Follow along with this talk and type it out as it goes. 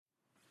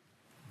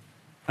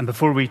And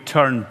before we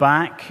turn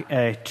back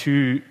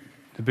to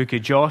the book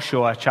of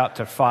Joshua,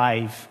 chapter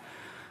 5,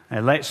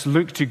 let's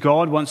look to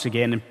God once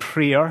again in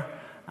prayer,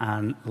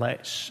 and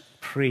let's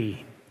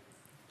pray.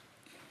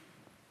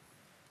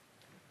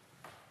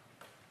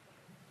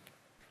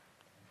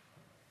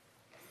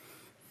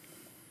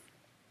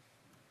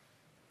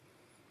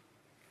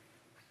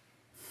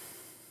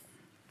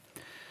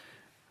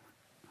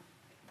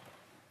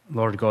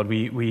 Lord God,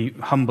 we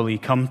humbly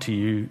come to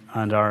you,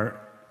 and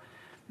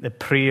the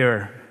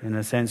prayer, in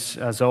a sense,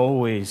 as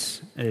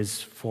always,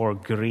 is for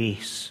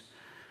grace.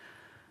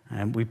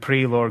 And we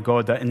pray, Lord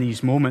God, that in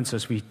these moments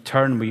as we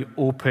turn, we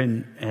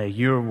open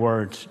your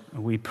word,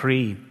 we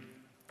pray,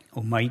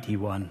 Almighty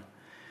One,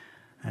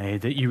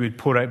 that you would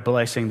pour out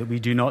blessing that we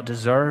do not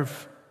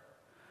deserve,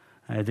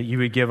 that you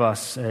would give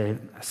us a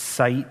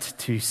sight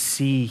to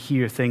see,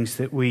 hear things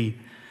that we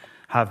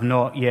have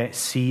not yet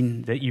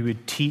seen, that you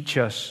would teach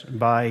us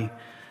by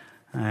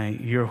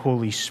your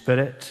Holy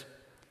Spirit.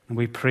 And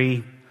we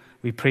pray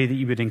that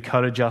you would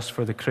encourage us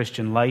for the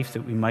Christian life,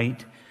 that we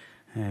might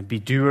be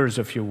doers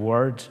of your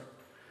word.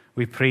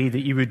 We pray that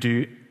you would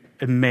do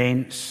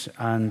immense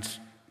and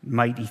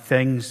mighty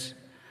things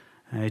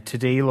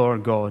today,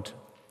 Lord God,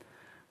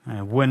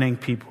 winning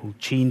people,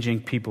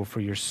 changing people for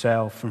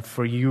yourself and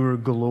for your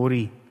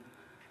glory.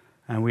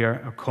 And we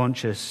are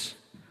conscious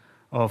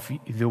of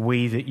the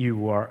way that you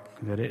work,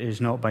 that it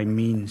is not by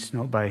means,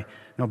 not by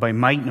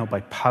might, not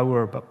by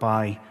power, but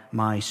by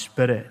my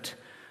Spirit,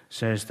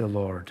 says the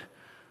Lord.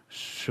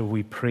 So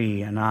we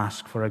pray and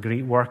ask for a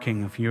great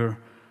working of your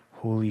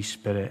Holy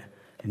Spirit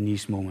in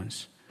these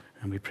moments.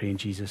 And we pray in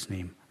Jesus'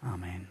 name.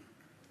 Amen.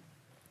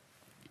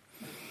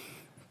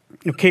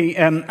 Okay,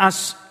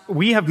 as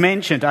we have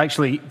mentioned,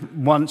 actually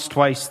once,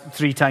 twice,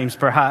 three times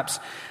perhaps,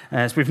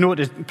 as we've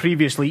noted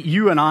previously,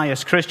 you and I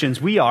as Christians,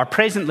 we are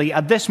presently,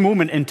 at this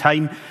moment in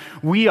time,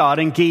 we are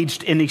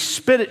engaged in a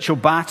spiritual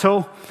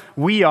battle.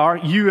 We are,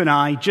 you and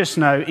I, just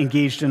now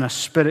engaged in a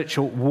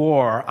spiritual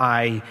war.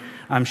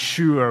 I'm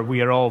sure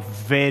we are all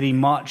very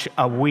much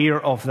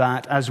aware of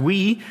that as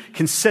we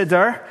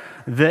consider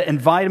the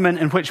environment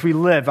in which we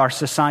live, our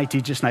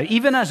society just now.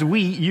 Even as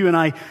you and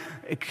I,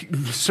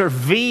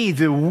 survey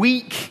the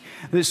week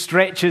that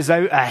stretches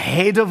out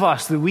ahead of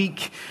us, the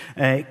week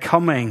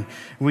coming,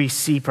 we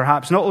see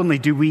perhaps not only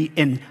do we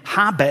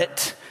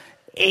inhabit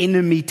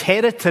enemy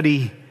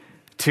territory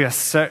to a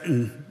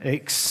certain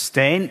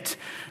extent,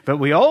 but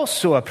we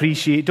also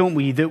appreciate, don't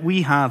we, that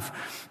we have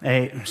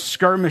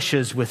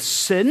skirmishes with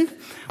sin,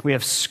 we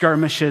have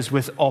skirmishes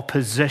with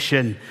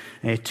opposition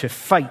to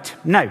fight.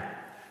 Now,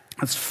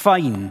 that's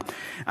fine.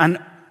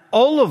 And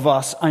all of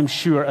us, I'm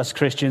sure, as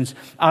Christians,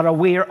 are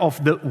aware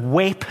of the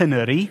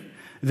weaponry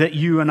that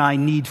you and I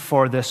need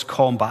for this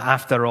combat.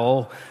 After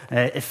all,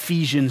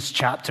 Ephesians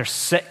chapter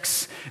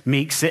 6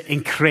 makes it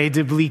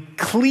incredibly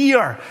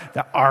clear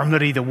the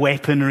armory, the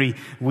weaponry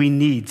we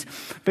need.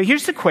 But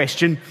here's the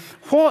question: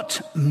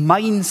 what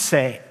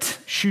mindset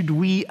should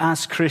we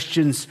as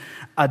Christians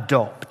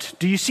adopt?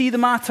 Do you see the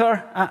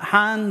matter at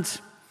hand?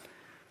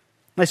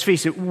 Let's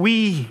face it,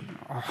 we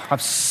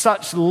have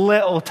such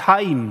little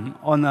time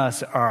on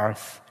this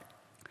earth.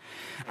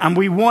 And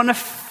we want to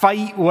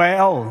fight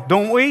well,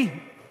 don't we?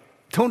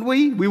 Don't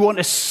we? We want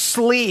to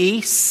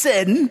slay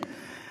sin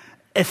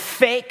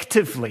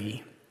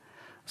effectively.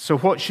 So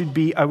what should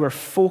be our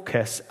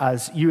focus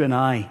as you and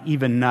I,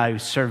 even now,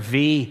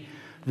 survey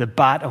the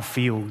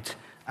battlefield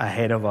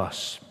ahead of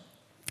us?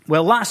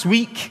 Well, last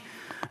week,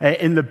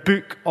 in the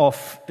book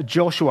of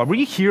Joshua. Were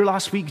you here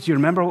last week? Do you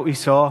remember what we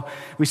saw?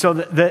 We saw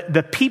that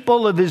the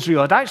people of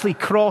Israel had actually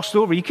crossed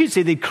over. You could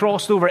say they'd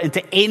crossed over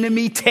into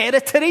enemy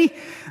territory.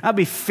 That'd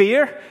be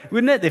fair,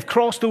 wouldn't it? They've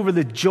crossed over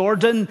the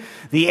Jordan.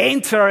 They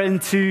enter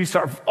into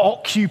sort of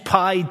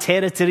occupied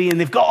territory, and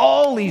they've got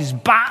all these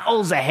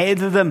battles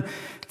ahead of them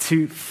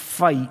to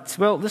fight.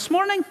 Well, this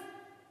morning,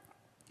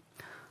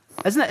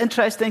 isn't it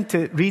interesting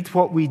to read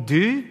what we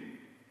do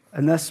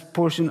in this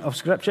portion of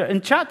Scripture?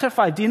 In chapter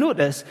 5, do you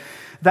notice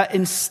that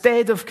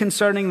instead of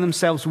concerning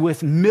themselves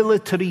with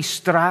military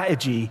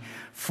strategy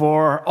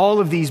for all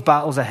of these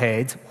battles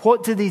ahead,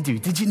 what do they do?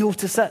 Did you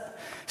notice it?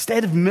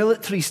 Instead of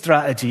military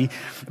strategy,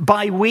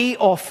 by way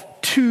of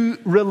two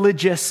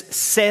religious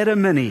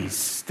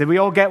ceremonies. Did we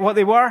all get what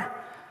they were?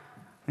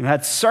 We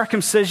had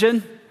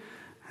circumcision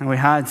and we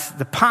had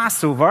the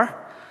Passover.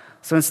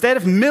 So instead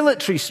of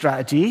military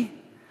strategy,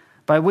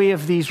 by way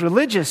of these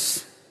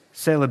religious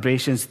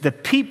celebrations, the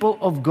people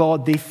of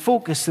God, they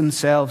focus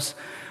themselves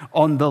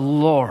on the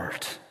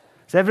Lord.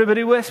 Is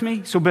everybody with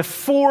me? So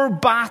before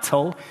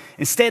battle,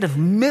 instead of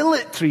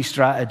military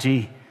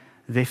strategy,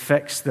 they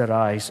fix their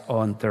eyes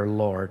on their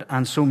Lord.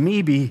 And so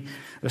maybe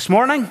this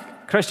morning,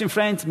 Christian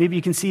friend, maybe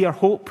you can see our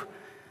hope.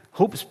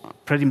 Hope's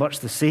pretty much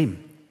the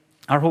same.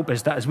 Our hope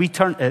is that as we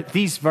turn at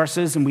these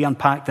verses and we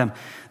unpack them,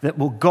 that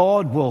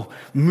God will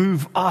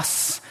move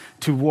us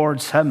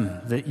towards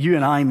him, that you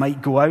and I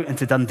might go out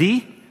into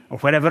Dundee, or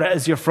wherever it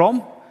is you're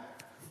from,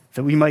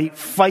 that we might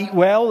fight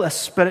well this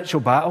spiritual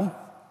battle,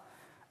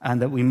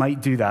 and that we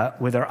might do that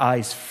with our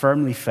eyes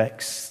firmly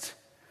fixed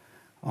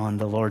on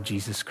the Lord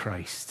Jesus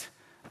Christ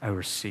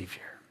our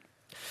Savior.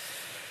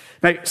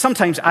 Now,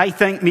 sometimes I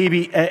think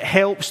maybe it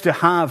helps to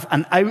have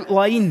an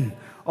outline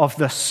of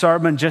the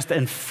sermon just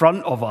in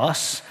front of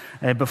us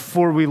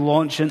before we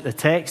launch into the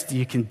text.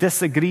 You can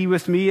disagree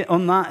with me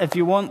on that if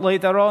you want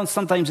later on.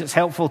 Sometimes it's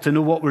helpful to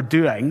know what we're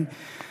doing.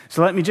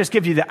 So let me just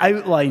give you the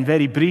outline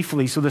very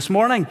briefly. So this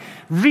morning,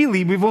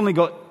 really, we've only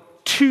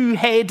got 2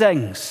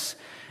 headings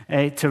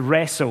to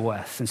wrestle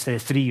with instead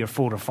of 3 or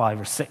 4 or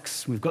 5 or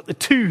 6. We've got the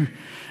 2,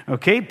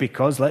 okay,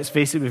 because let's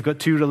face it, we've got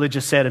 2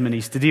 religious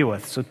ceremonies to deal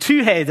with. So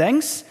 2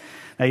 headings.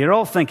 Now you're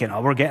all thinking,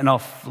 oh, we're getting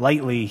off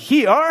lightly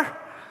here.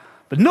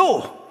 But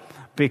no,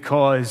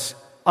 because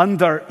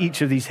under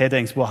each of these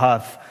headings we'll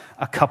have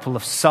a couple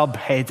of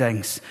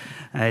subheadings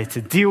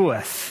to deal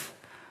with.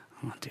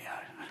 Oh dear.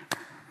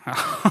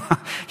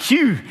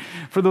 Hugh,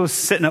 for those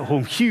sitting at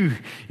home, Hugh,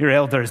 your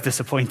elder is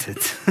disappointed.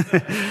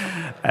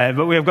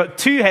 But we have got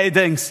 2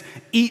 headings,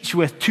 each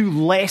with 2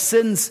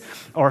 lessons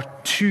or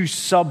 2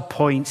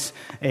 subpoints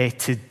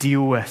to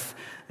deal with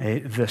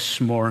this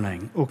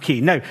morning.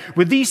 Okay, now,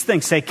 with these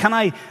things said, can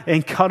I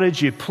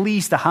encourage you,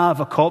 please, to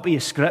have a copy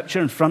of Scripture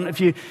in front of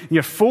you,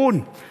 your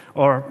phone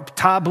or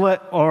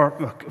tablet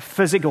or a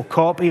physical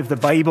copy of the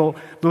Bible.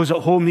 Those at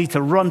home need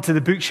to run to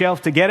the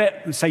bookshelf to get it,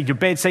 inside your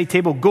bedside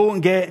table. Go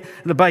and get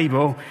the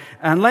Bible.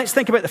 And let's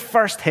think about the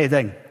first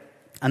heading.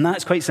 And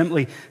that's quite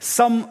simply,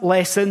 some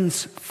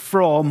lessons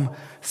from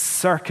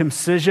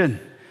circumcision.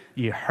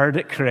 You heard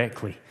it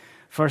correctly.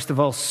 First of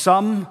all,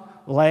 some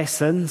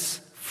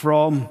lessons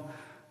from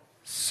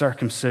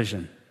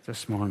circumcision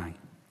this morning.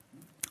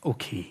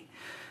 Okay,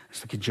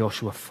 let's look at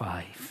Joshua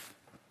 5.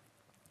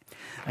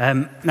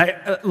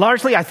 Now,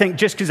 largely, I think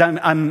just because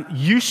I'm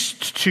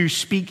used to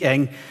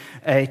speaking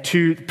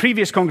to the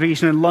previous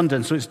congregation in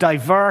London, so it's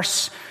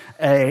diverse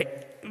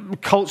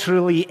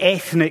culturally,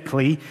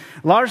 ethnically,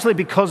 largely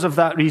because of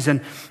that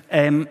reason,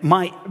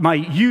 my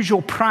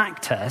usual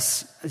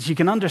practice, as you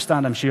can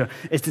understand, I'm sure,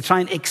 is to try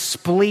and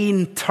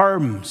explain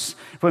terms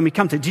when we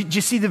come to it. Do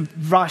you see the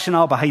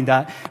rationale behind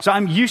that? So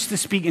I'm used to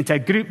speaking to a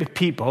group of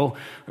people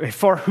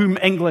for whom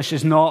English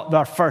is not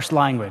their first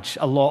language,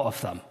 a lot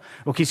of them.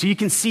 Okay, so you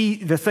can see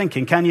the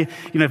thinking, can you?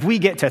 You know, if we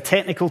get to a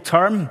technical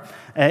term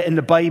in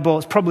the Bible,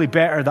 it's probably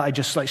better that I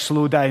just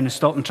slow down and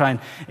stop and try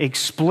and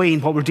explain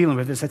what we're dealing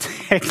with. It's a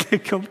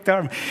technical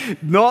term.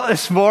 Not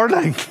this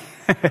morning.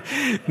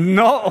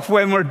 Not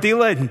when we're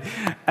dealing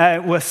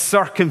with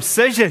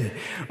circumcision.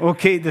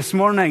 Okay, this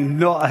morning,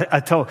 not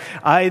at all.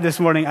 This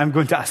morning, I'm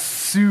going to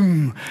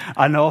assume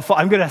I'm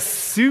going to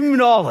assume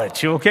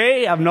knowledge,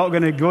 okay? I'm not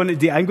going to go into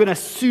detail. I'm going to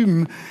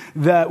assume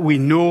that we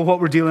know what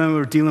we're dealing with.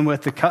 We're dealing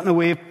with the cutting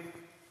away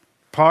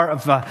part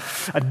of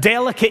a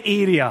delicate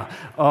area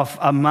of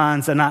a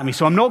man's anatomy.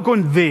 So I'm not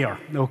going there,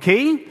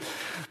 okay?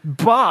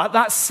 But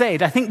that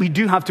said, I think we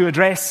do have to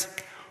address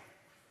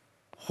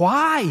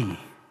why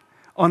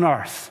on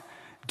earth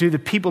do the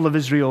people of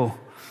Israel,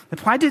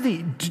 why did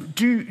they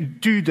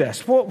do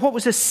this? What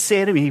was this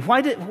ceremony?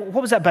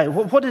 What was that about?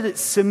 What did it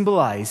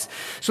symbolize?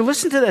 So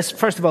listen to this,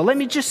 first of all. Let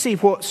me just say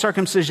what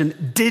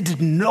circumcision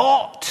did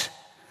not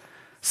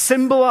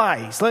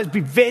symbolize. Let's be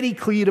very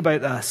clear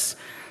about this.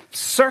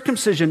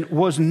 Circumcision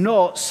was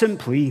not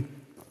simply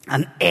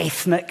an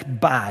ethnic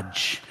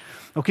badge.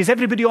 Okay, is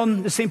everybody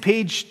on the same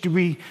page? Are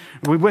we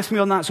with me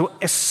on that? So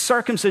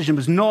circumcision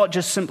was not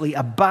just simply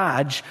a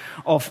badge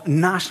of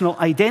national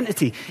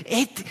identity.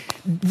 It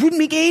wouldn't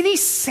make any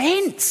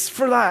sense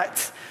for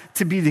that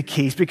to be the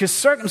case, because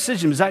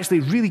circumcision was actually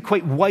really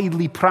quite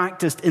widely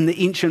practiced in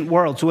the ancient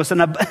world. So if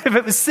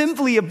it was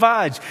simply a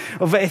badge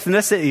of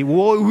ethnicity,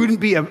 well, it wouldn't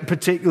be a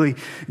particularly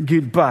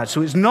good badge.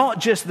 So it's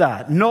not just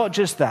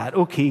that.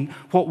 Okay,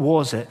 what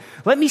was it?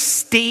 Let me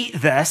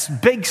state this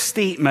big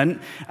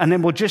statement, and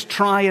then we'll just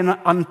try and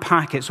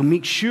unpack it. So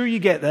make sure you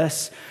get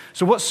this.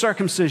 So what's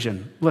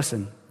circumcision?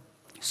 Listen,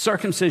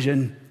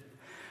 circumcision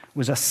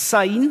was a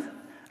sign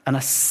and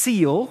a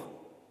seal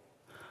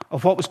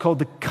of what was called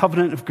the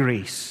covenant of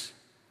grace.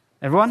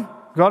 Everyone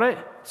got it?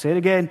 Say it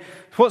again.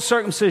 What's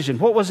circumcision?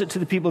 What was it to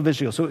the people of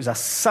Israel? So it was a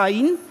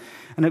sign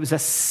and it was a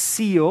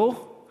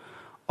seal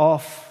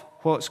of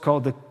what's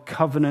called the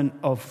covenant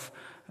of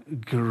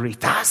grace.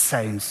 That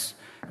sounds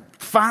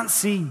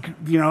fancy,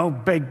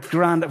 big,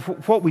 grand.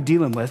 What are we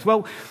dealing with?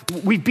 Well,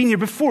 we've been here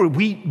before.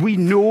 We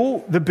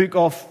know the book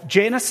of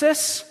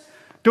Genesis,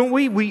 don't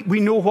we? We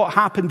know what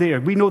happened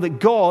there. We know that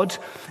God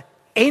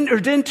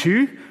entered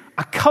into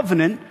a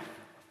covenant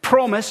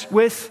promise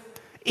with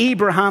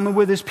Abraham and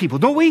with his people,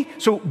 don't we?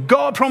 So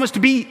God promised to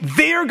be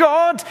their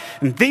God,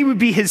 and they would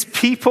be his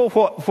people.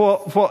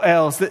 What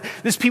else? That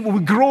this people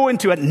would grow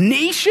into a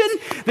nation.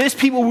 This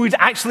people would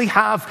actually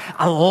have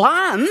a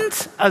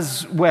land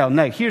as well.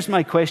 Now, here's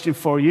my question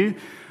for you.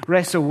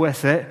 Wrestle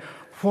with it.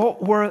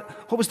 What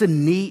was the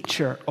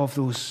nature of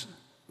those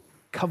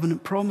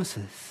covenant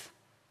promises?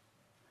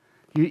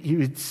 You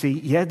would see,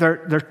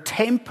 they're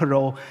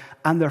temporal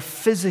and they're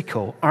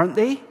physical, aren't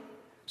they?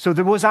 So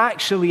there was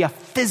actually a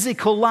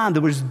physical land.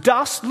 There was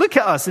dust. Look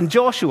at us in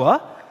Joshua.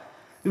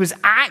 There was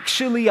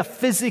actually a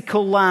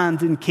physical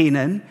land in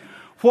Canaan.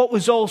 What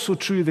was also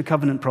true of the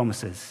covenant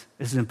promises?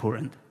 This is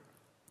important.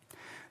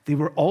 they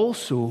were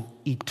also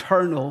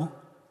eternal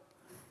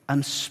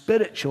and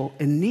spiritual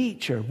in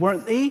nature,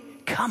 weren't they?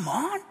 Come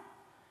on.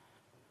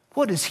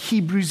 What does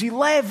Hebrews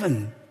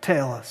 11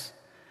 tell us?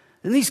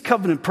 In these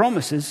covenant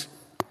promises,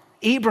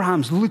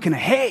 Abraham's looking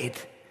ahead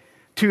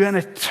to an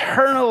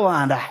eternal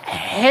and a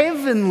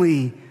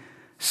heavenly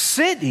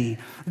city.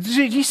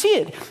 Do you see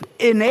it?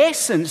 In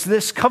essence,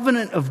 this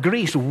covenant of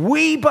grace,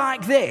 way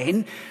back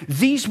then,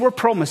 these were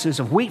promises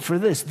of, wait for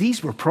this,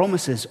 these were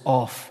promises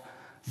of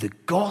the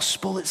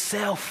gospel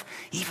itself,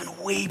 even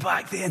way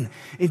back then.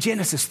 In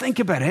Genesis, think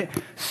about it.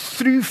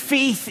 Through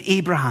faith,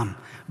 Abraham.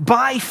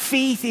 By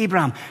faith,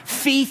 Abraham.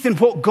 Faith in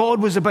what God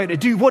was about to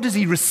do. What does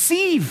he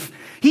receive?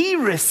 He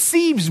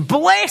receives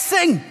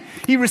blessing.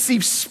 He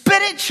receives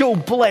spiritual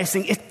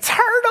blessing,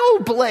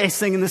 eternal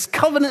blessing in this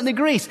covenant of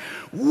grace.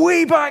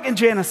 Way back in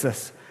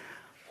Genesis.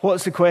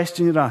 What's the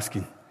question you're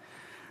asking?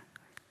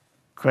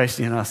 The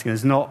question you're asking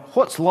is not,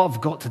 what's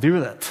love got to do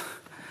with it?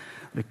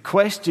 The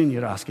question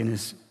you're asking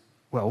is,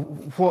 well,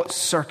 what's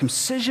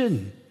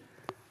circumcision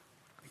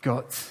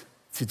got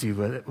to do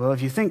with it? Well,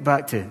 if you think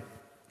back to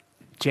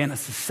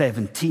Genesis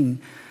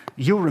 17,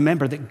 you'll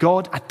remember that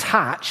God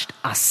attached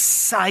a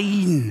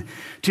sign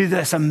to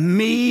this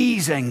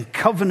amazing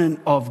covenant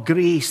of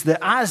grace, that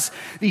as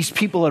these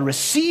people are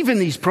receiving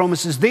these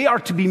promises, they are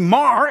to be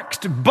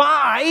marked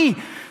by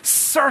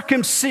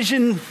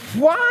circumcision.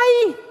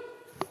 Why?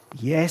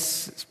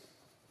 Yes,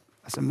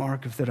 as a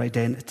mark of their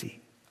identity.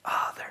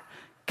 They're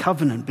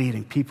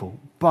covenant-bearing people.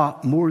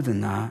 But more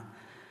than that,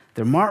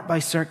 they're marked by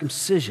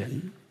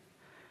circumcision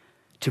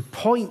to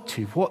point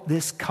to what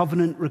this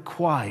covenant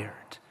required.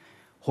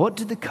 What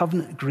did the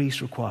covenant of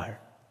grace require?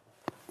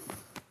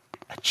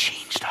 A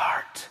changed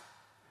heart.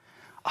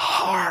 A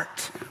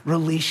heart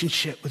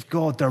relationship with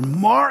God. They're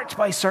marked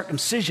by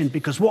circumcision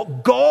because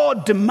what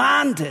God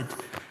demanded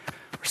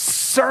were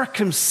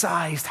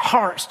circumcised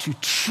hearts to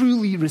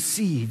truly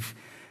receive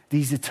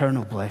these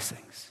eternal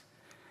blessings.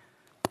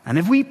 And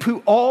if we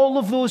put all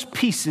of those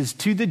pieces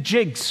to the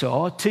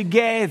jigsaw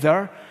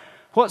together,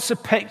 what's the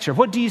picture?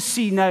 What do you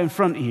see now in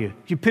front of you?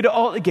 If you put it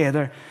all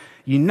together,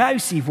 you now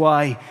see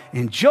why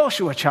in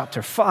Joshua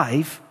chapter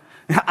 5,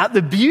 at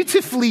the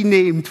beautifully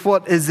named,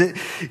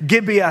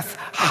 Gibeath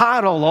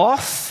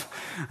Haraloth,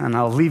 and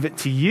I'll leave it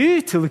to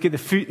you to look at the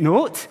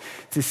footnote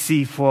to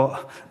see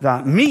what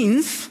that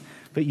means.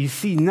 But you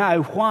see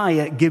now why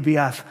at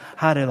Gibeath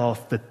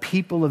Haraloth, the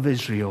people of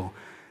Israel,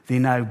 they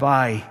now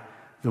by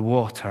the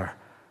water,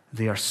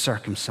 they are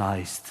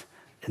circumcised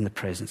in the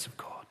presence of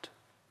God.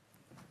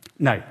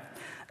 Now,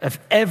 if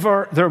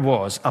ever there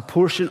was a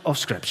portion of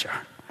Scripture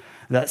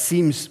that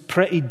seems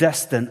pretty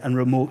distant and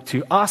remote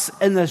to us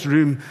in this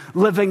room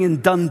living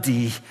in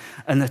Dundee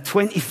in the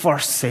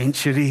 21st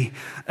century,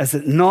 is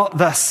it not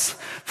this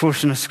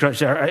portion of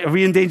Scripture? Are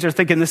we in danger of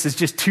thinking this is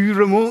just too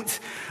remote?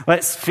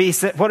 Let's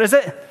face it. What is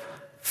it?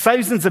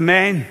 Thousands of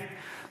men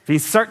being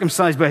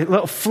circumcised by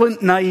little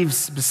flint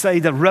knives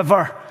beside a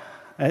river.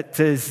 It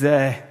is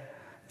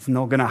it's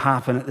not going to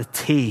happen at the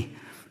Tay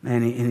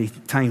any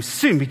time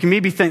soon. We can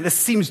maybe think this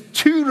seems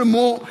too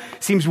remote,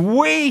 seems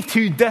way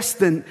too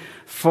distant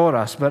for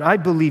us. But I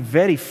believe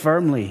very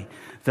firmly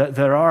that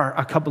there are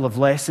a couple of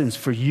lessons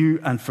for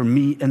you and for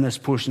me in this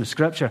portion of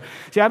Scripture.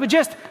 See, I would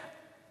just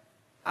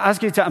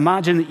ask you to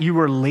imagine that you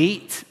were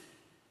late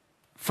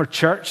for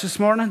church this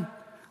morning.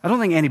 I don't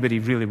think anybody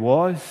really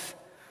was.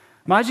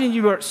 Imagine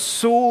you were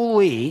so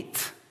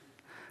late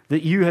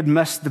that you had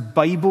missed the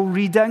Bible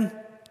reading.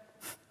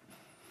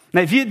 Now,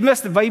 if you had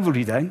missed the Bible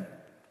reading,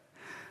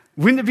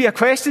 wouldn't it be a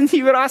question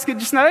you were asking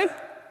just now?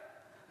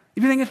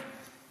 You'd be thinking,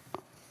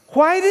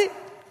 why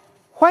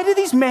do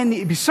these men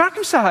need to be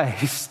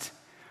circumcised?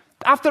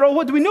 After all,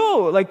 what do we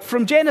know? Like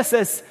from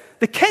Genesis,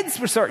 the kids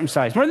were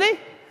circumcised, weren't they?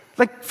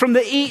 Like from the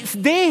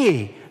 8th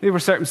day, they were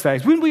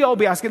circumcised. Wouldn't we all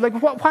be asking, like,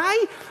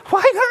 why? Why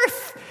on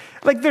earth?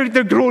 Like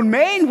they're grown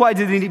men, why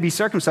do they need to be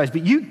circumcised?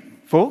 But you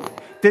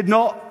folk did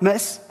not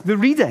miss the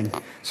reading.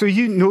 So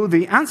you know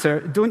the answer,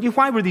 don't you?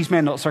 Why were these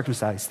men not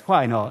circumcised?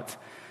 Why not?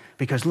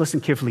 Because, listen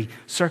carefully,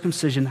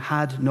 circumcision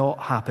had not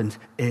happened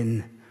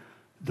in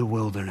the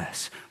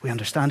wilderness. We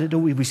understand it,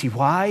 don't we? We see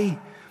why.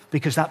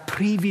 Because that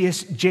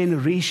previous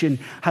generation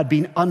had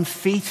been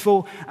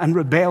unfaithful and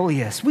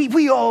rebellious.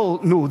 We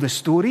all know the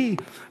story,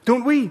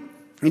 don't we?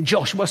 And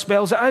Joshua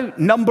spells it out.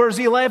 Numbers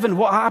 11,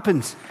 what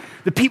happens?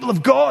 The people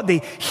of God, they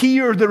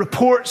hear the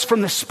reports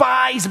from the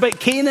spies about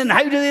Canaan.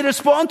 How do they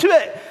respond to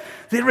it?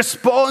 They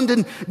respond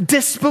in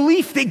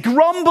disbelief. They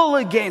grumble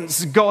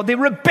against God. They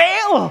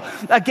rebel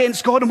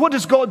against God. And what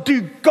does God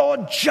do?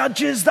 God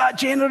judges that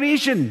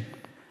generation,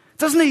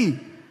 doesn't he?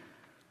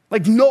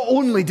 Like, not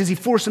only does he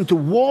force them to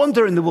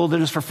wander in the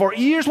wilderness for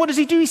 40 years, what does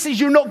he do? He says,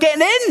 you're not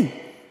getting in.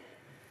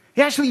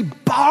 He actually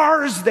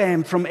bars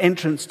them from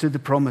entrance to the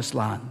promised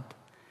land.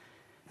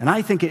 And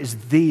I think it is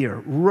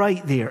there,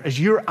 right there, as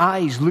your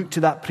eyes look to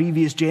that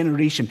previous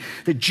generation,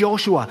 that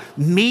Joshua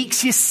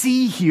makes you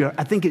see here.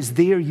 I think it's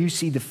there you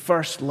see the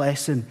first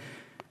lesson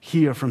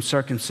here from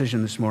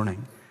circumcision this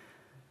morning.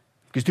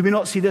 Because do we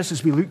not see this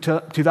as we look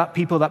to that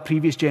people, that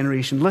previous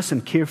generation? Listen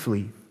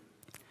carefully.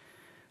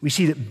 we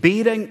see that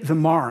bearing the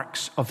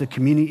marks of the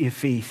community of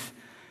faith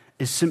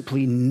is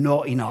simply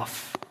not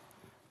enough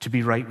to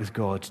be right with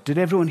God. Did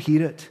everyone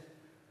hear it?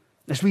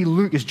 As we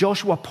look, as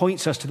Joshua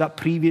points us to that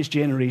previous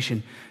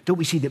generation, don't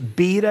we see that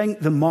bearing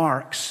the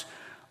marks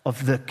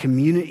of the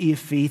community of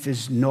faith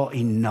is not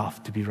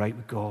enough to be right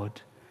with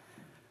God?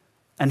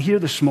 And here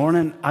this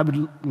morning, I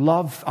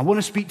want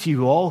to speak to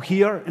you all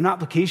here in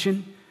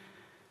application.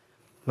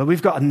 Well,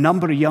 we've got a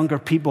number of younger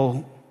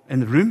people in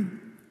the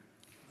room.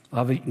 I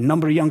have a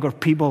number of younger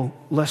people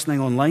listening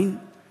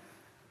online.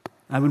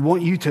 I would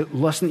want you to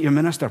listen to your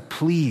minister,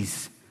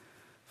 please.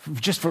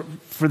 Just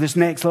for this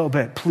next little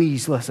bit,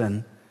 please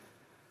listen.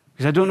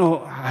 Because I don't know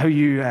how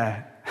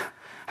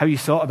you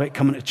thought about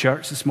coming to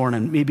church this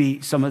morning.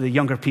 Maybe some of the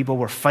younger people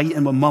were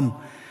fighting with mum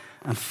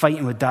and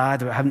fighting with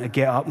dad about having to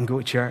get up and go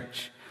to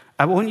church.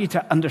 I want you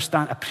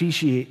to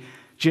appreciate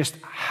just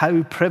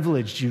how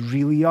privileged you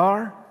really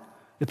are.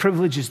 The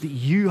privileges that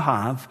you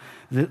have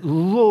that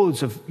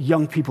loads of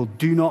young people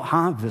do not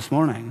have this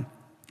morning.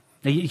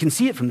 Now, you can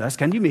see it from this,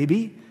 can you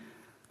maybe?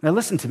 Now,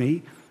 listen to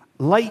me.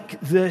 Like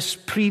this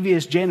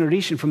previous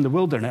generation from the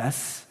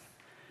wilderness,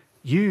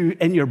 you,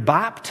 in your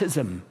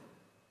baptism,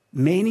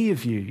 many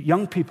of you,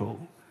 young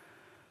people,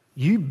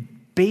 you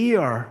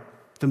bear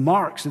the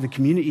marks of the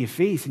community of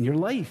faith in your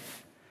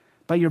life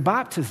by your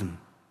baptism.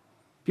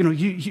 You know,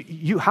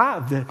 you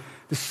have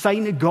the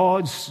sign of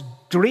God's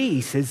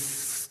grace,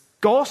 His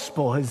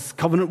gospel, His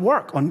covenant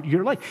work on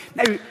your life.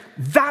 Now,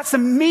 that's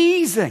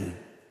amazing.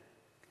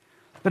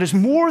 But it's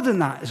more than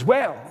that as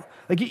well.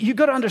 Like, you've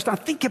got to understand,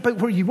 think about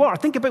where you are.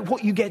 Think about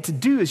what you get to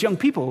do as young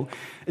people.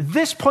 At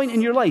this point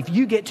in your life,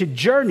 you get to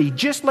journey,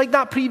 just like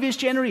that previous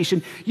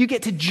generation, you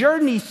get to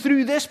journey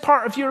through this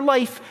part of your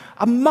life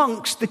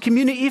amongst the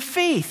community of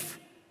faith.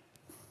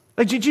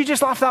 Like, did you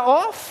just laugh that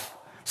off?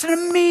 It's an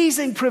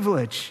amazing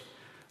privilege.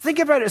 Think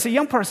about it as a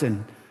young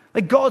person.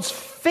 Like, God's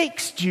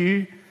fixed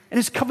you in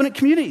His covenant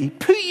community,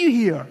 put you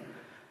here.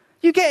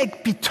 You get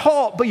to be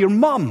taught by your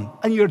mum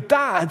and your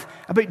dad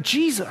about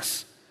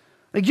Jesus.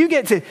 Like, you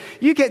get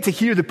to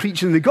hear the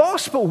preaching of the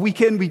gospel week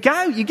in, week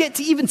out. You get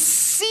to even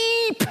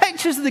see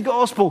pictures of the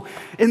gospel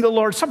in the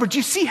Lord's Supper. Do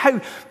you see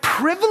how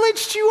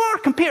privileged you are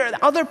compared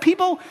to other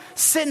people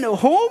sitting at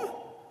home?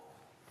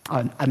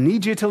 I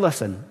need you to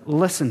listen.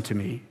 Listen to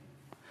me.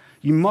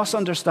 You must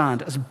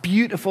understand, as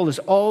beautiful as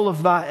all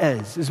of that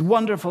is, as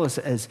wonderful as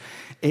it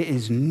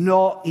is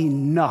not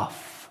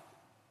enough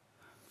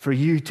for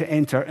you to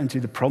enter into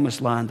the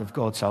promised land of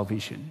God's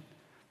salvation.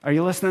 Are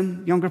you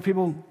listening, younger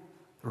people?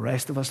 The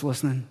rest of us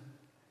listening?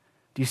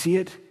 Do you see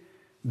it?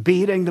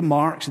 Bearing the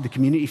marks of the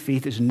community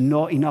faith is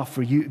not enough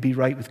for you to be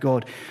right with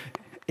God.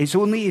 It's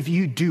only if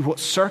you do what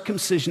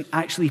circumcision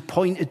actually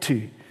pointed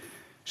to.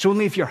 It's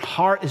only if your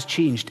heart is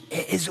changed.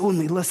 It is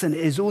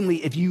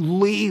only if you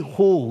lay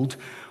hold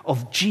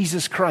of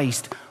Jesus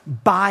Christ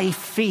by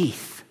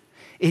faith.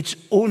 It's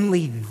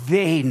only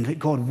then that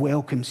God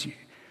welcomes you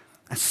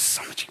and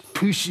so much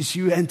pushes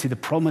you into the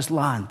promised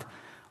land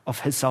of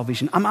His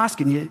salvation. I'm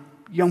asking you,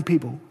 young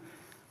people,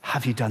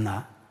 have you done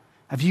that?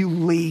 Have you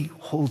laid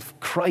hold of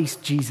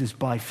Christ Jesus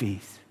by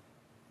faith?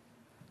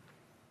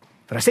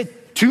 But I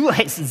said 2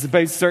 lessons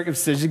about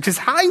circumcision because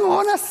hang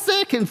on a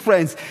second,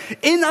 friends.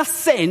 In a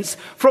sense,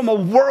 from a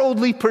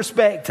worldly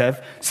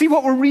perspective, see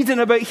what we're reading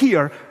about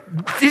here,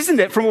 isn't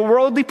it? From a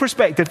worldly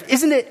perspective,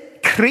 isn't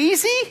it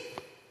crazy?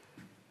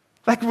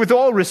 Like, with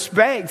all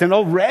respect and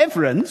all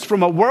reverence,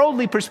 from a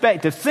worldly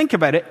perspective, think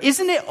about it.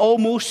 Isn't it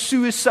almost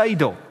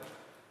suicidal?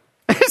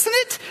 Isn't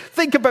it?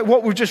 Think about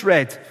what we've just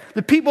read.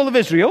 The people of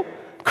Israel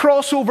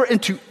cross over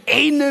into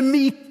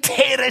enemy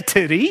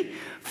territory.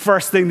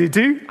 First thing they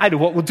do, I know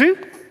what we'll do.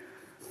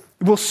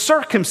 We'll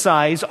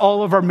circumcise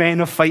all of our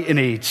men of fighting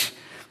age.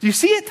 Do you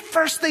see it?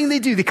 First thing they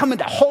do, they come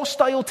into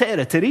hostile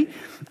territory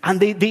and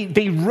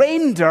they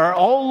render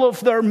all of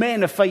their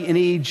men of fighting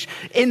age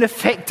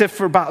ineffective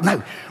for battle.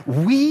 Now,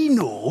 we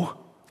know,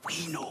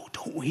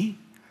 don't we,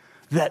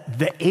 that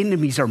the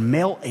enemies are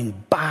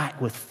melting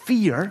back with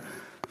fear,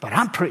 but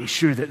I'm pretty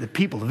sure that the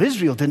people of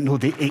Israel didn't know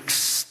the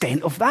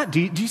extent of that. Do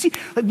you see?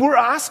 Like, we're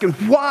asking,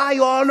 why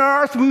on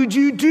earth would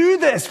you do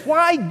this?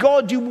 Why,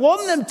 God, do you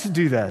want them to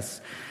do this?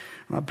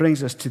 And that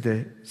brings us to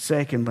the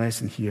second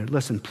lesson here.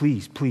 Listen,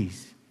 please.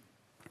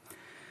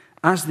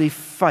 As they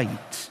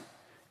fight,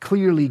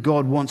 clearly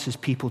God wants His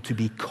people to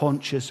be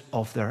conscious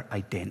of their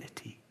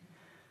identity.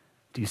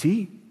 Do you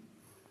see?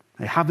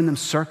 Like, having them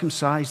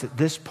circumcised at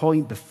this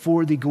point,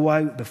 before they go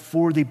out,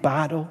 before they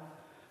battle,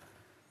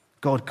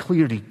 God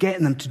clearly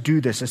getting them to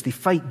do this. As they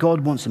fight,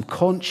 God wants them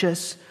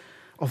conscious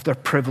of their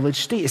privileged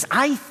status.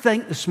 I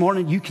think this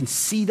morning you can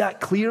see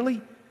that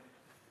clearly.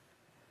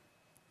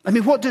 I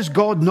mean, what does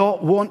God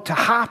not want to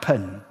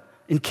happen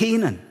in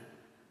Canaan?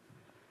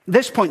 At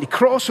this point, the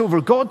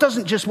crossover, God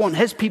doesn't just want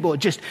His people to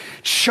just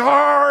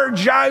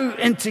charge out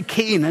into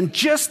Canaan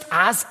just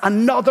as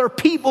another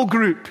people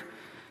group.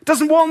 He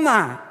doesn't want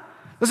that.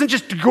 Doesn't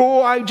just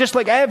go out just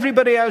like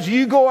everybody else.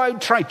 You go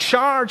out, try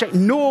charge out.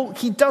 No,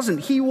 He doesn't.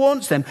 He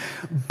wants them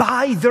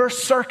by their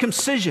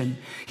circumcision.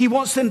 He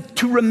wants them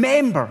to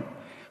remember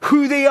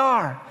who they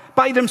are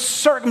By their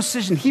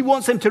circumcision, he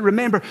wants them to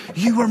remember,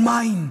 you are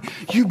mine,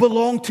 you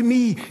belong to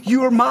me,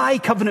 you are my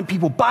covenant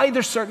people. By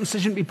their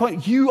circumcision, be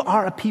pointed, you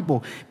are a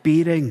people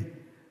bearing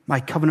my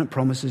covenant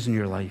promises in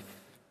your life.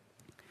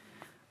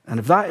 And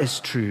if that is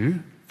true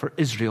for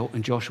Israel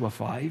in Joshua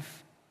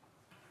 5,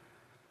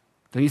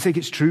 don't you think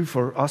it's true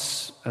for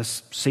us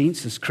as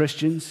saints, as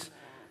Christians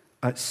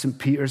at St.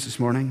 Peter's this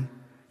morning?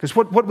 Because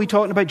what are we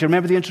talking about? Do you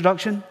remember the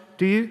introduction?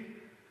 Do you?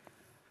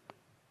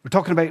 We're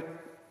talking about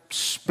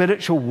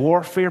spiritual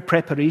warfare,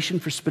 preparation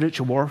for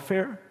spiritual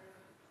warfare.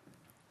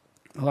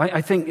 Well,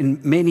 I think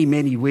in many,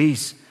 many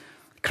ways,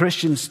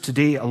 Christians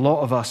today, a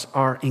lot of us,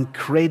 are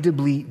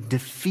incredibly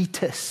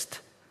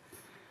defeatist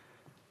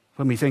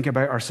when we think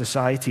about our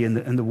society and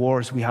the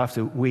wars we have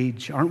to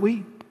wage, aren't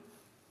we?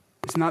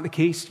 Isn't that the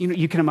case?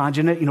 You can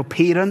imagine it.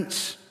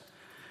 Parents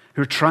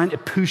who are trying to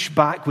push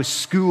back with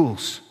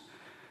schools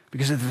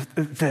because of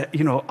the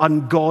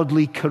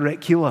ungodly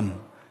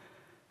curriculum.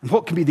 And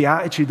what can be the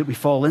attitude that we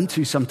fall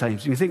into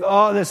sometimes? You think,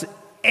 oh, this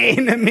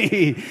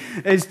enemy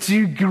is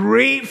too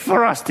great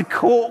for us to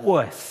cope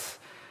with.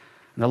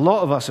 And a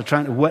lot of us are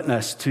trying to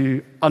witness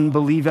to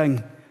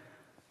unbelieving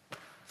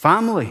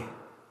family.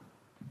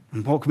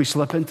 And what can we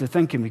slip into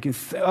thinking? We can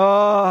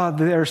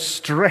their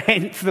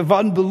strength of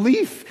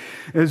unbelief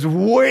is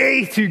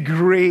way too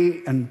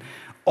great. And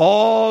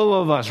all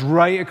of us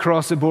right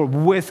across the board,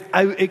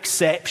 without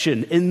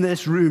exception, in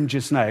this room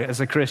just now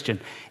as a Christian,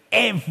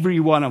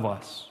 every one of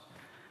us,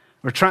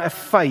 we're trying to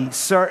fight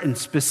certain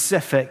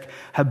specific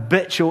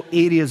habitual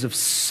areas of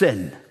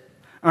sin,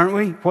 aren't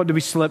we? What do we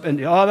slip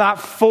into? Oh, that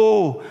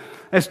foe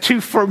is too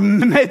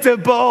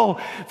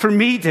formidable for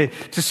me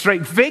to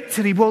strike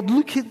victory. Well,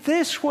 look at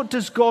this. What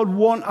does God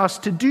want us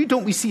to do?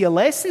 Don't we see a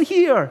lesson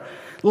here?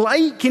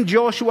 Like in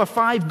Joshua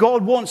 5,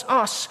 God wants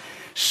us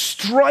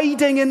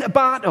striding into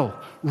battle,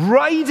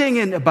 riding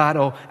into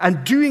battle,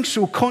 and doing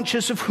so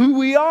conscious of who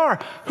we are.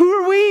 Who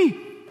are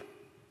we?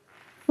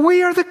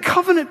 We are the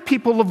covenant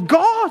people of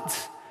God.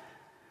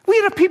 We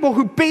are a people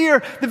who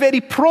bear the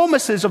very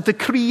promises of the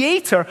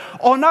Creator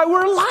on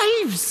our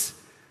lives.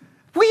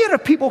 We are a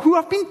people who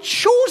have been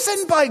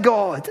chosen by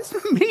God. Isn't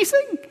it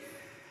amazing?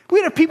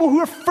 We are a people who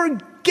are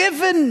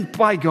forgiven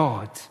by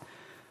God.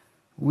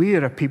 We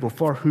are a people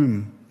for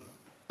whom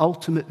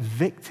ultimate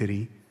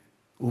victory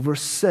over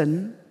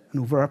sin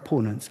and over our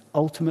opponents,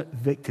 ultimate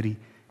victory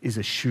is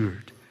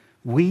assured.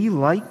 We,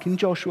 like in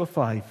Joshua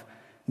 5,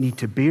 need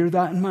to bear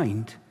that in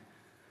mind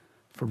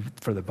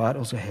for the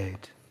battles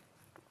ahead.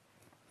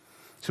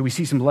 So we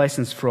see some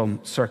lessons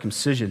from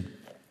circumcision.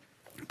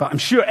 But I'm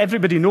sure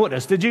everybody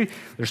noticed, did you?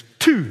 There's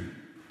two.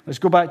 Let's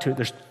go back to it.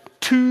 There's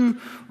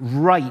two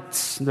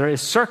rites. There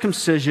is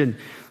circumcision,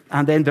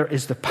 and then there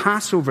is the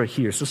Passover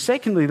here. So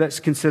secondly,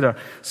 let's consider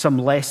some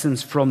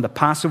lessons from the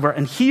Passover.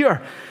 And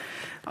here,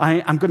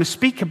 I'm going to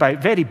speak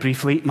about, very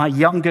briefly, my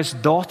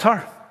youngest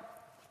daughter,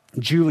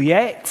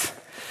 Juliet.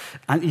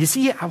 And you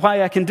see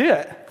why I can do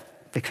it?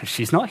 Because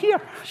she's not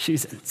here.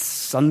 She's in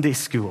Sunday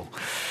school.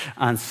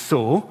 And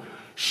so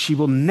she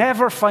will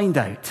never find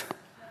out,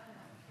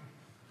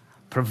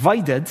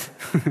 provided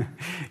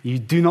you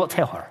do not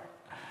tell her.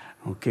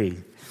 Okay.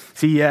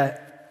 See,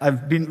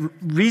 I've been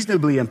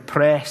reasonably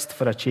impressed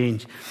for a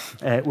change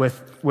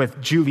with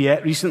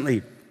Juliet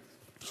recently.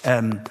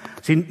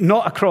 See,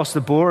 not across the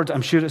board.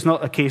 I'm sure it's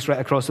not the case right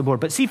across the board.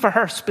 But see, for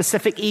her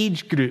specific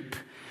age group,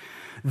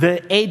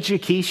 the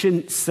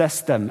education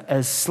system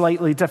is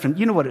slightly different.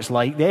 You know what it's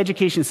like. The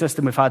education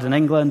system we've had in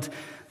England,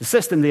 the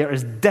system there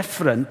is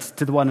different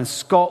to the one in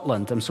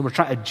Scotland. And so we're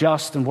trying to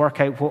adjust and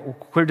work out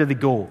where do they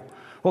go?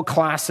 What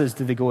classes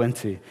do they go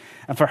into?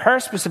 And for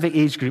her specific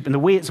age group and the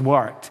way it's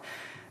worked,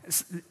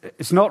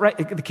 it's not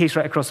the case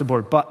right across the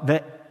board, but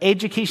the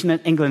education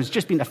in England has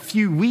just been a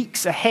few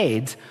weeks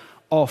ahead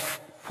of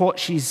what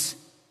she's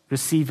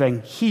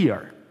receiving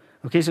here.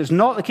 Okay, so it's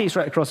not the case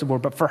right across the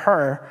board, but for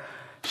her,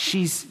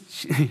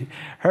 the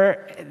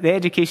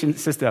education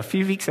system a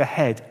few weeks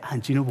ahead,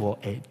 and you know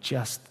what? It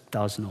just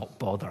does not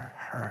bother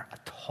her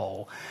at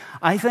all.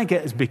 I think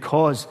it is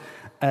because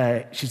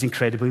she's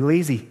incredibly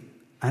lazy.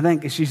 I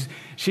think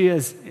she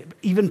is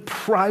even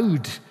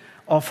proud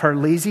of her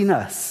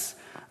laziness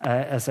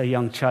as a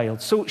young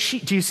child. So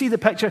do you see the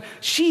picture?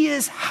 She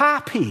is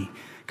happy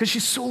because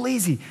she's so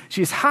lazy.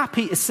 She is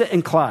happy to sit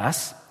in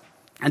class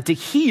and to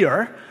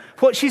hear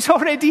what she's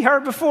already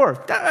heard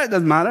before. That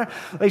doesn't matter.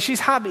 Like,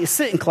 she's happy to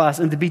sit in class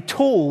and to be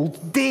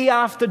told day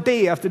after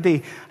day after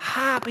day,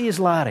 happy as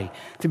Larry,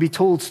 to be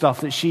told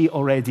stuff that she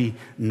already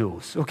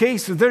knows. Okay,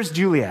 so there's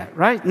Juliet,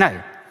 right?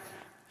 Now,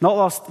 not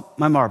lost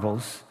my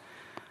marbles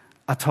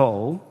at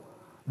all.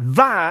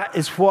 That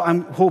is what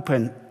I'm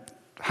hoping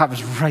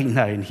happens right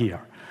now in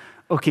here.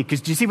 Okay,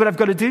 because do you see what I've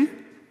got to do?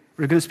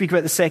 We're going to speak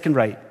about the second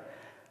rite.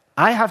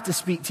 I have to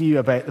speak to you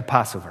about the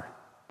Passover.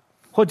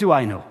 What do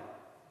I know?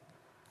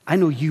 I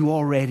know you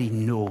already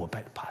know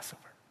about the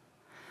Passover.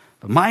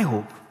 But my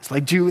hope is,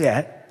 like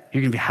Juliet,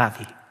 you're going to be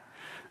happy.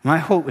 My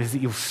hope is that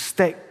you'll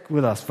stick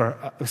with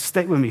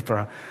me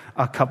for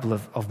a couple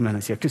of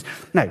minutes here. Because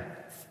now,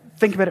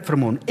 think about it for a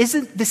moment.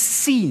 Isn't the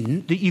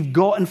scene that you've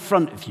got in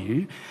front of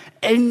you,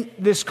 in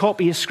this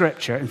copy of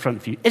Scripture in front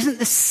of you, isn't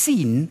the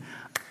scene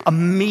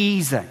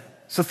amazing?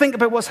 So think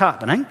about what's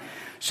happening.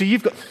 So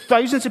you've got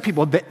thousands of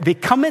people. They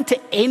come into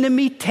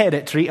enemy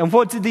territory, and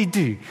what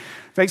do?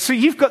 Like, so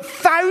you've got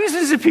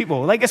thousands of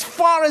people. Like, as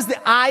far as the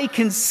eye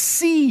can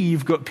see,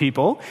 you've got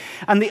people,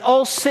 and they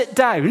all sit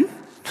down,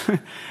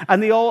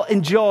 and they all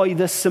enjoy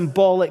this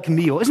symbolic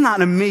meal. Isn't that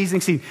an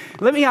amazing scene?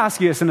 Let me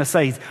ask you this on the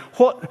side.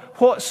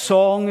 What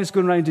song is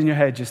going around in your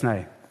head just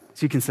now?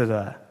 So you consider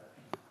that.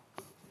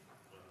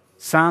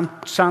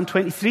 Psalm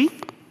 23?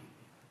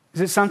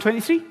 Is it Psalm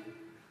 23?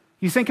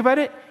 You think about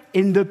it?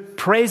 In the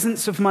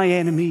presence of my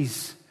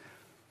enemies,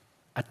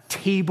 a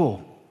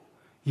table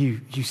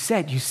you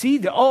set. You see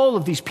that all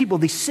of these people,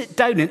 they sit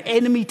down in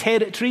enemy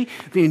territory.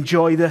 They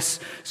enjoy this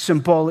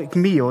symbolic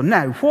meal.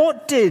 Now,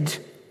 what did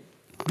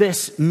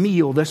this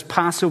meal, this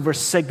Passover,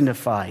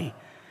 signify?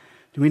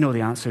 We know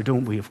the answer,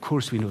 don't we? Of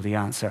course we know the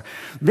answer.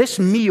 This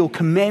meal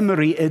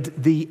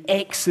commemorated the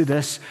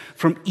Exodus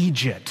from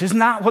Egypt. Isn't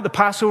that what the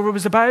Passover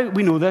was about?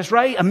 We know this,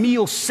 right? A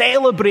meal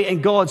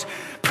celebrating God's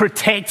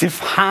protective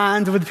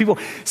hand over the people,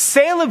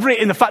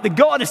 celebrating the fact that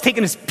God has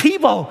taken his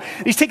people.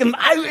 He's taken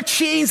them out of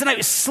chains and out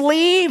of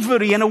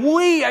slavery and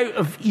away out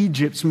of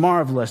Egypt. It's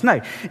marvelous.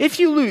 Now, if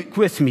you look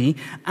with me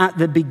at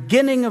the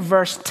beginning of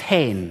verse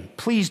 10,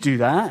 please do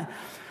that.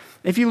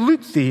 If you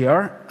look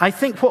there, I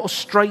think what will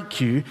strike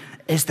you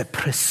is the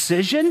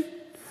precision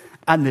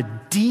and the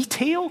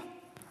detail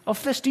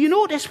of this. Do you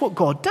notice what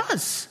God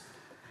does?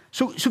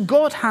 So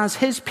God has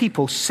his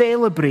people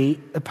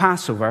celebrate the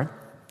Passover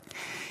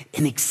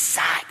in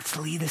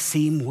exactly the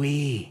same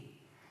way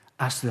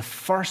as the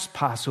first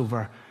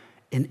Passover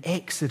in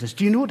Exodus.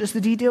 Do you notice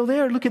the detail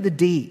there? Look at the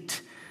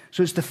date.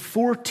 So it's the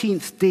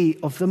 14th day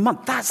of the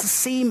month. That's the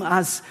same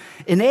as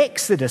in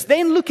Exodus.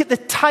 Then look at the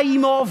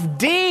time of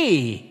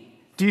day.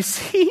 Do you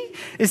see?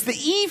 It's the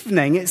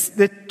evening. It's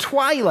the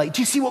twilight.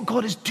 Do you see what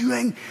God is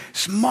doing?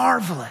 It's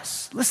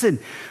marvelous. Listen,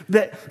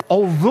 that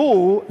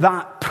although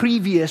that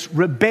previous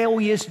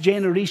rebellious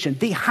generation,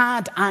 they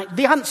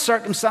hadn't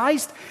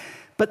circumcised,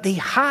 but they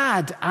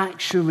had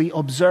actually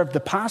observed the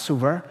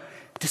Passover.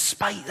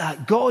 Despite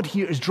that, God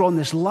here has drawn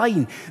this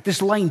line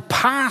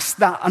past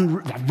that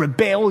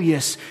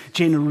rebellious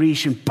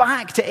generation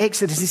back to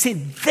Exodus. He said,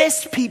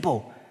 this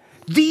people,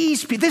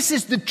 this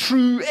is the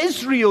true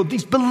Israel,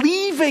 these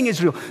believing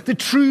Israel, the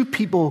true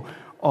people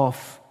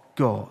of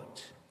God.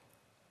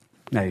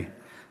 Now,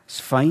 it's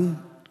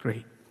fine,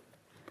 great.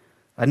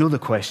 I know the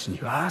question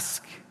you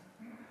ask.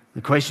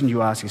 The question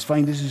you ask is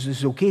fine, this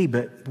is okay,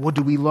 but what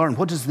do we learn?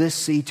 What does this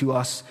say to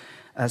us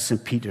as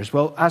St. Peter's?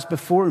 Well, as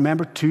before,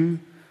 remember 2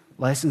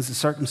 lessons in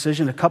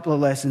circumcision, a couple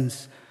of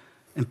lessons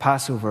in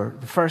Passover.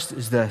 The first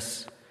is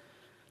this.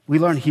 We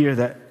learn here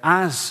that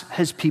as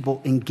his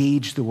people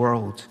engage the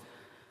world,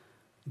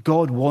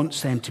 God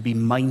wants them to be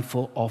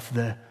mindful of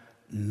the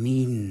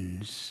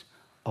means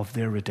of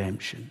their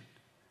redemption.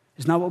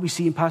 Isn't that what we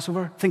see in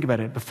Passover? Think about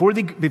it. Before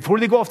they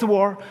go off to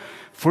war,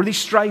 before they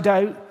stride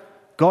out,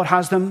 God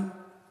has them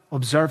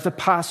observe the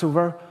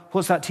Passover.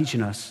 What's that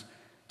teaching us?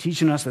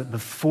 Teaching us that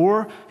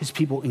before his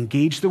people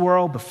engage the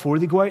world, before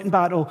they go out in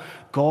battle,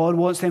 God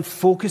wants them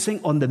focusing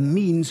on the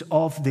means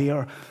of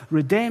their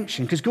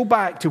redemption. Because go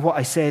back to what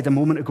I said a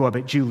moment ago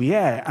about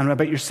Juliet and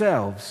about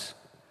yourselves.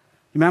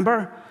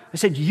 Remember? I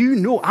said,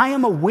 I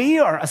am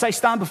aware as I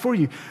stand before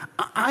you.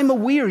 I'm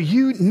aware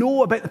you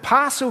know about the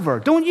Passover,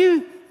 don't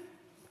you?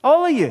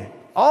 All of you,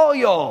 all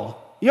y'all.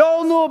 You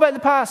all know about the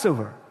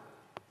Passover.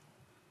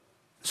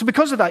 So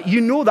because of that,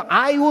 you know that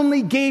I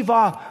only gave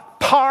a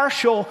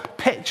partial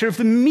picture of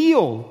the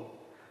meal.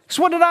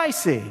 So what did I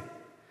say?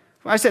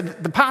 I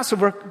said the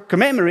Passover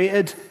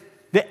commemorated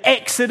the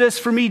Exodus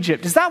from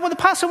Egypt. Is that what the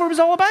Passover was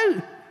all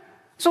about?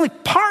 It's only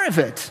part of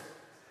it.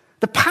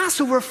 The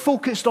Passover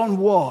focused on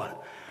what?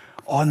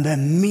 On the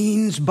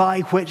means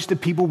by which the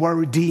people were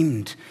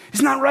redeemed.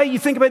 Isn't that right? You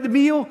think about the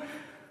meal?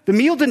 The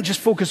meal didn't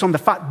just focus on the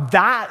fact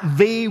that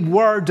they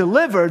were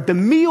delivered. The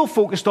meal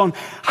focused on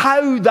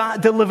how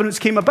that deliverance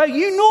came about.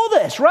 You know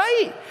this,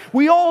 right?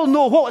 We all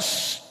know what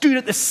stood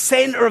at the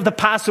center of the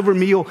Passover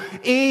meal.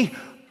 A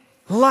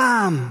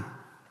lamb.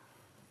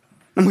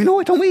 And we know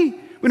it, don't we?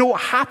 We know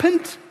what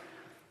happened.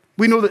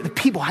 We know that the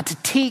people had to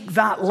take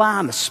that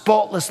lamb, a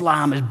spotless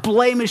lamb, a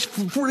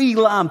blemish-free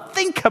lamb.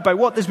 Think about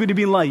what this would have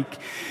been like.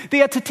 They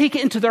had to take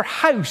it into their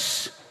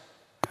house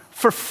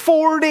for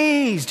 4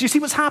 days. Do you see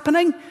what's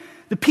happening?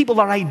 The people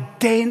are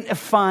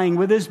identifying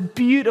with this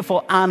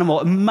beautiful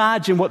animal.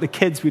 Imagine what the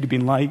kids would have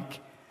been like.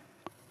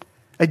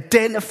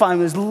 Identifying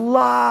with this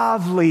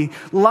lovely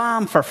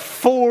lamb for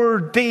 4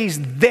 days.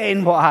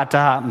 Then what had to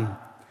happen?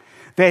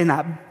 Then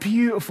that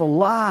beautiful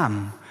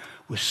lamb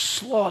was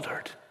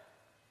slaughtered.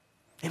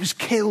 It was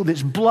killed,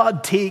 its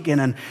blood taken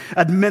and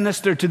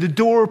administered to the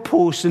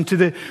doorposts and to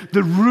the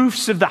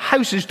roofs of the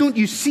houses. Don't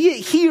you see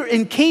it here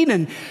in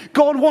Canaan?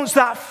 God wants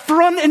that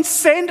front and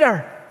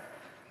center.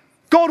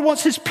 God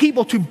wants his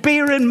people to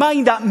bear in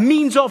mind that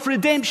means of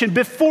redemption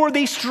before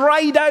they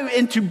stride out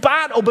into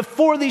battle,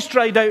 before they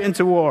stride out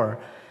into war.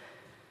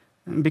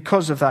 And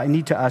because of that, I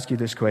need to ask you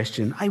this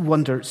question.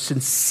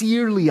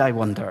 Sincerely I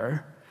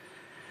wonder,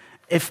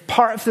 if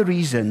part of the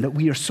reason that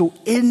we are so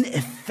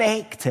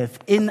ineffective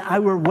in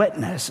our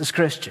witness as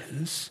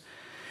Christians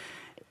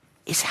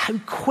is how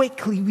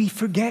quickly we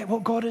forget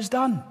what God has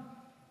done.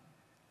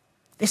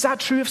 Is that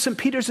true of St.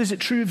 Peter's? Is it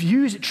true of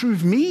you? Is it true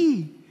of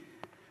me?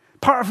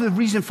 Part of the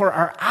reason for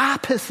our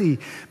apathy,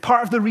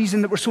 part of the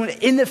reason that we're so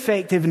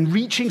ineffective in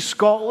reaching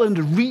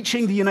Scotland,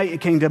 reaching the United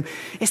Kingdom,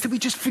 is that we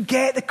just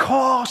forget the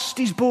cost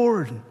he's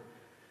borne.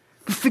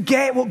 We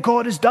forget what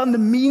God has done, the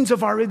means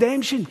of our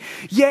redemption.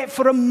 Yet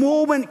for a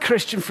moment,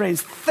 Christian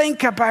friends,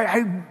 think about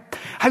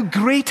how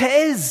great it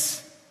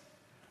is.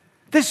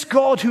 This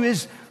God who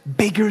is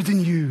bigger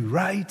than you,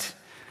 right?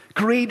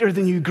 Greater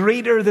than you,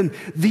 greater than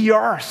the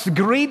earth,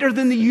 greater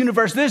than the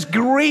universe. This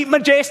great,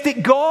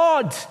 majestic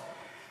God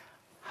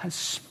has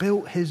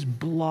spilt his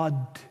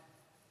blood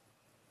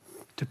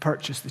to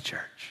purchase the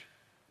church.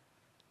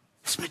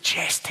 This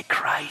majestic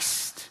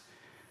Christ,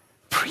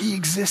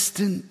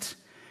 pre-existent,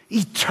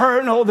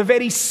 eternal, the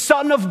very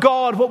Son of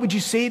God. What would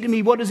you say to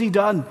me? What has he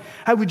done?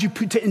 How would you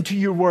put it into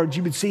your words?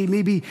 You would say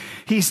maybe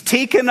he's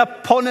taken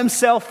upon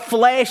himself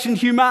flesh and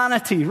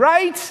humanity,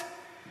 right?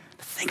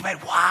 Think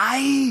about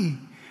why.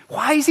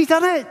 Why has he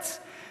done it?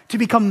 To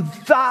become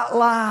that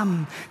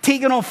lamb,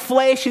 taken on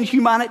flesh and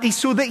humanity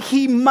so that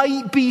he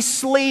might be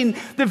slain.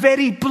 The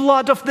very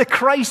blood of the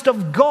Christ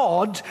of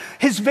God,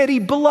 his very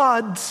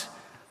blood,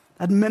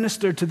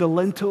 administered to the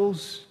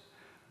lintels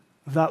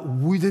of that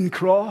wooden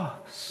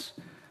cross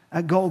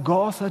at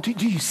Golgotha. Do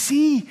you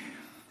see?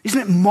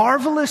 Isn't it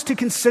marvelous to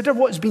consider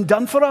what has been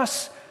done for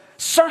us?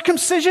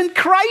 Circumcision,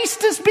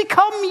 Christ has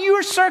become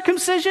your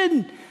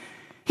circumcision.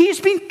 He has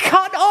been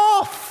cut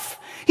off.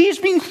 He has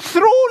been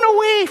thrown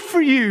away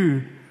for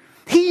you.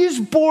 He has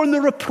borne the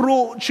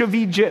reproach of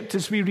Egypt,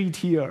 as we read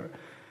here.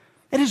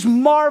 It is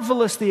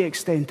marvelous, the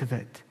extent of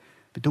it.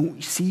 But don't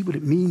you see what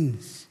it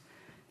means?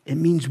 It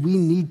means we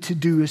need to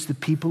do as the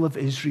people of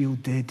Israel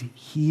did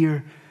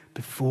here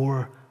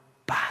before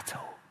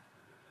battle.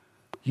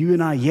 You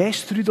and I,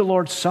 yes, through the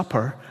Lord's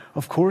Supper,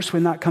 of course,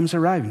 when that comes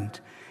around,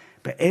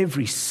 but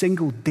every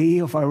single day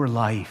of our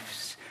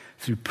lives,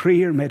 through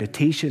prayer,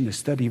 meditation, the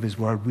study of his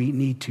word, we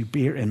need to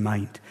bear in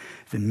mind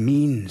the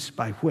means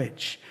by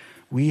which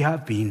we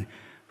have been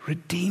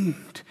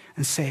redeemed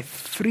and set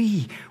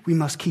free. We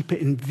must keep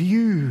it in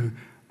view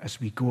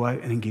as we go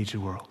out and engage the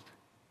world.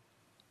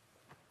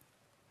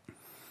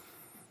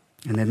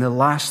 And then the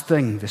last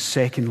thing, the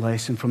second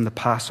lesson from the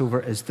Passover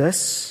is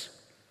this.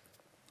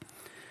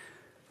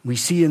 We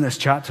see in this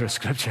chapter of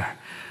Scripture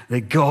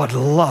that God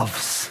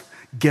loves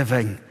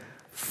giving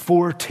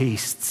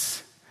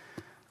foretastes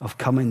of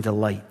coming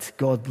delight.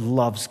 God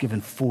loves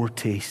giving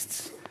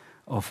foretastes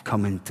of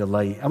coming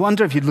delight. I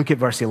wonder if you'd look at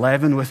verse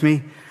 11 with me.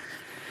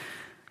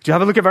 Do you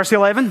have a look at verse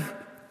 11?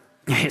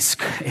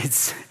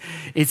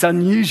 It's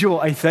unusual,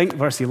 I think,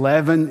 verse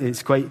 11.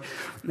 It's quite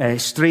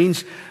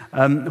strange.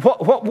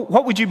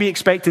 What would you be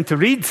expecting to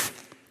read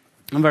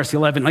in verse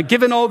 11? Like,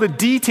 given all the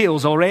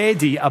details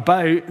already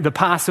about the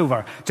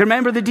Passover. Do you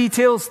remember the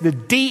details? The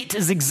date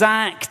is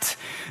exact.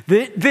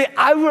 The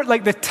hour,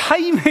 like the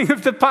timing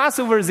of the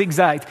Passover is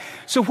exact.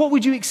 So what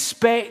would you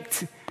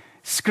expect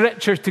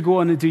Scripture to go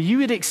on and do? You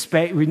would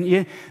expect, wouldn't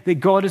you, that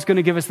God is going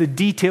to give us the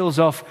details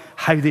of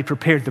how they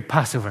prepared the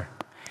Passover.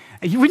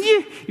 Wouldn't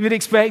you? You would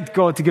expect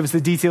God to give us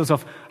the details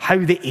of how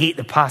they ate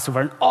the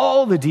Passover and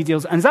all the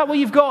details. And is that what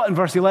you've got in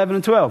verse 11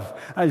 and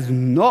 12? That is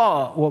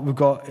not what we've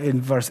got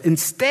in verse.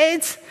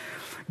 Instead,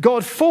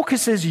 God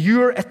focuses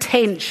your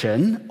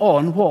attention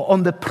on what?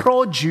 On the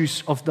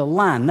produce of the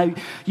land. Now,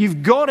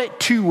 you've got it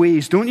two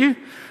ways, don't you?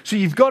 So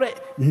you've got it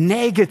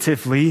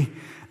negatively,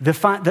 the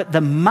fact that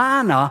the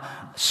manna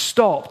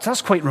stopped.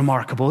 That's quite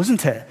remarkable,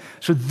 isn't it?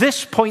 So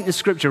this point in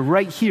Scripture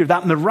right here,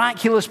 that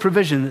miraculous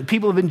provision that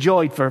people have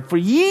enjoyed for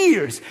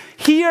years,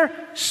 here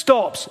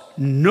stops.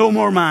 No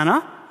more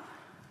manna.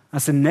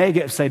 That's the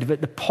negative side of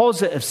it. The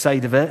positive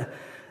side of it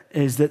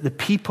is that the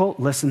people,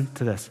 listen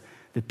to this,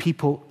 the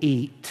people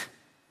ate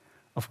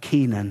of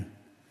Canaan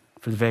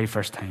for the very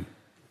first time.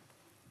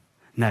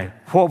 Now,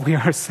 what we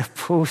are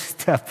supposed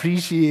to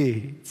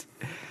appreciate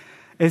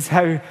is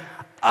how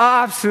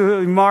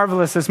absolutely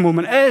marvelous this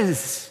moment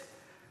is.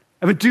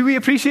 I mean, do we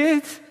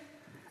appreciate it?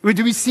 I mean,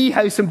 do we see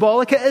how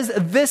symbolic it is?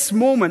 At this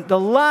moment, the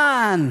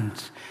land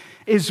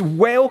is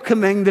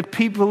welcoming the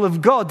people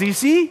of God. Do you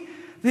see?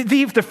 They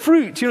have the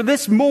fruit. You know,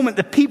 this moment,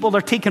 the people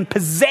are taking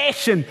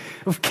possession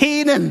of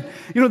Canaan.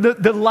 You know,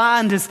 the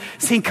land is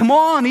saying, come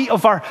on, eat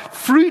of our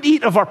fruit,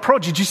 eat of our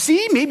produce. Do you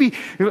see? Maybe,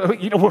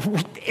 you know,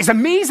 it's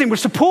amazing. We're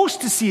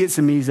supposed to see it's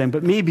amazing.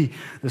 But maybe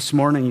this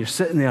morning you're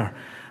sitting there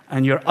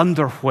and you're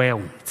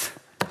underwhelmed.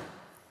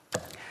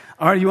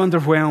 Are you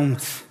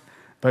underwhelmed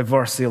by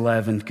verse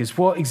 11? Because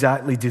what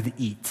exactly do they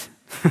eat?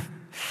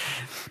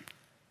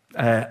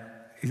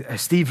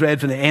 Steve read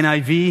from the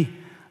NIV.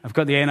 I've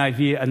got the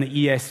NIV and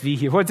the ESV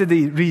here. What did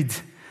they read?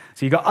 So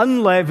you got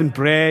unleavened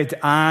bread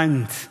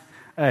and,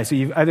 so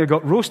you've either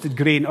got roasted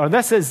grain or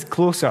this is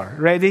closer.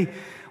 Ready?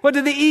 What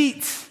did they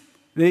eat?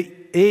 They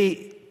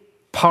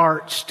ate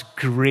parched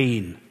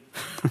grain.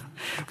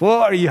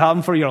 What are you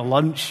having for your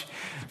lunch,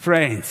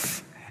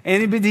 friends?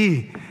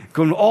 Anybody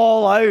going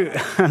all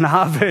out and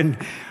having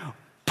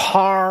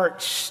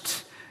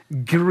parched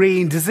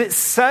grain? Does it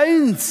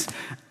sound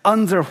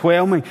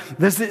underwhelming?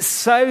 Does it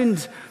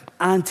sound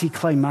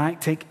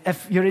anticlimactic?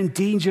 If you're in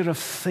danger of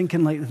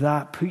thinking like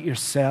that, put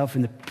yourself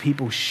in the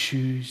people's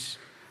shoes.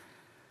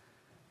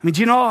 I mean,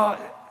 do you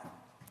not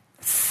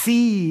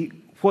see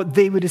what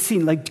they would have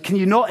seen? Like, can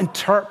you not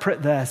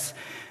interpret this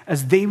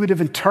as they would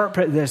have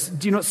interpreted this?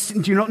 Do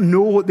you not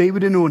know what they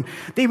would have known?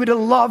 They would have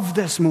loved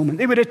this moment.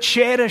 They would have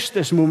cherished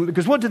this moment,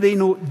 because what do they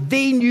know?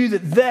 They knew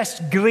that this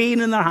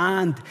grain in their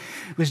hand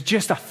was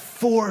just a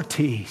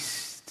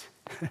foretaste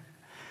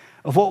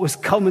of what was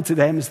coming to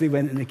them as they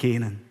went into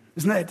Canaan,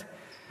 isn't it?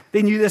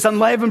 They knew this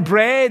unleavened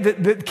bread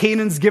that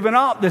Canaan's given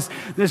up, this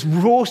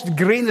roast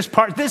grain, this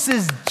part. This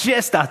is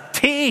just a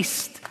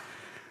taste.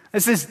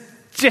 This is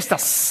just a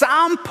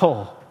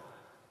sample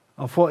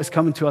of what is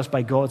coming to us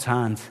by God's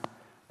hand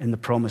in the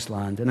promised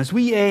land. And as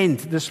we end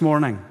this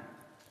morning,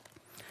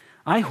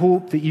 I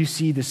hope that you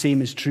see the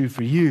same is true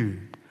for you.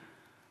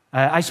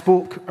 I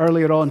spoke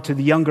earlier on to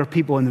the younger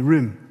people in the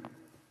room.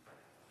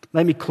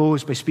 Let me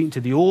close by speaking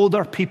to the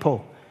older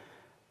people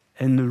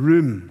in the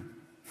room.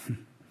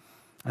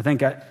 I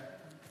think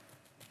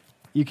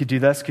you could do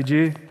this, could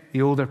you?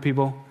 The older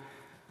people.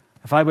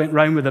 If I went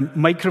round with a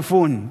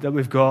microphone that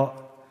we've got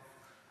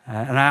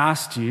and I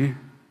asked you,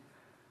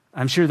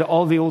 I'm sure that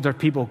all the older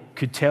people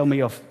could tell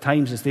me of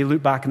times as they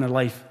look back in their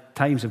life,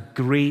 times of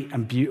great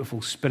and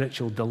beautiful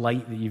spiritual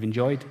delight that you've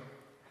enjoyed.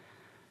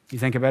 You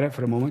think about it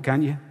for a moment,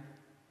 can't you?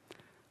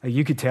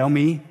 You could tell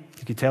me,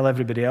 you could tell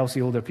everybody else,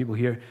 the older people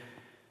here,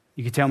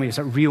 you could tell me it's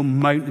a real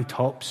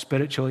mountaintop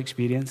spiritual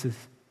experiences,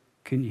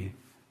 couldn't you?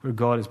 Where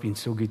God has been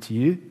so good to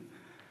you.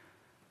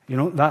 You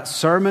know, that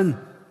sermon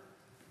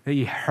that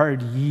you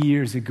heard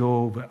years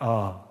ago, but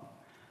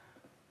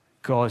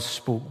God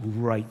spoke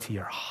right to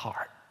your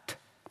heart.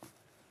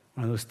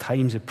 One of those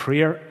times of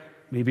prayer,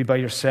 maybe by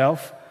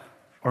yourself,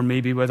 or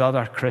maybe with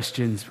other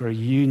Christians, where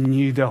you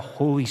knew the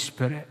Holy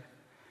Spirit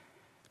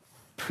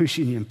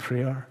pushing you in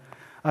prayer.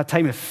 A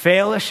time of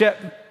fellowship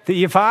that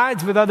you've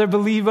had with other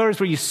believers,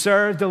 where you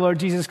served the Lord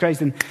Jesus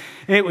Christ, and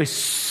it was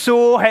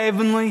so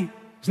heavenly.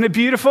 Isn't it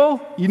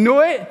beautiful? You know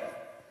it?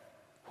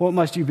 What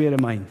must you bear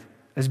in mind?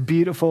 As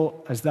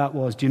beautiful as that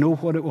was, do you know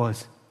what it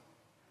was?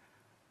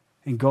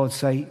 In God's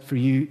sight, for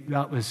you,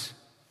 that was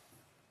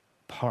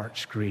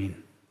parched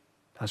grain.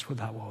 That's what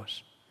that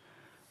was.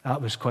 That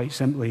was quite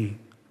simply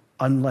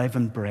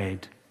unleavened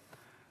bread.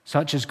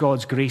 Such is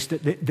God's grace,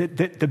 that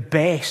the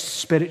best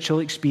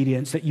spiritual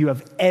experience that you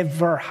have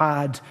ever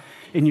had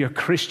in your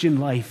Christian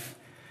life.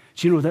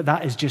 Do you know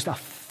that is just a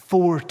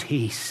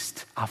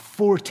foretaste,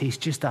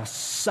 just a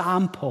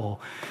sample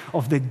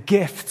of the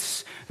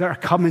gifts that are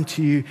coming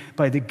to you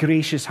by the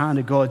gracious hand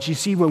of God. Do you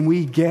see, when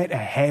we get to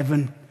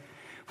heaven,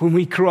 when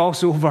we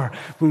cross over,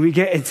 when we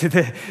get into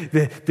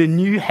the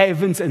new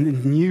heavens and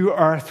the new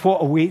earth,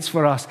 what awaits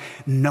for us?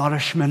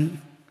 Nourishment,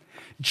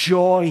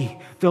 joy,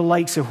 the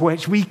likes of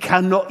which we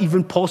cannot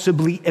even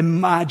possibly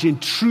imagine.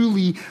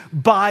 Truly,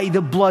 by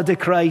the blood of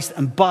Christ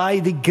and by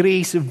the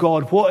grace of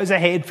God, what is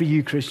ahead for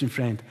you, Christian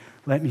friend?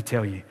 Let me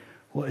tell you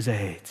what is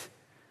ahead.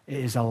 It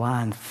is a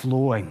land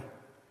flowing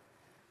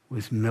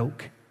with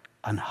milk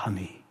and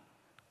honey,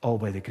 all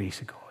by the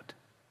grace of God.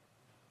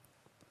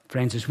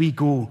 Friends, as we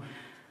go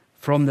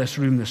from this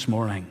room this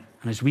morning,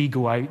 and as we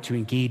go out to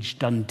engage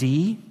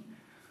Dundee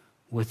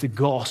with the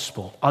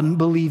gospel,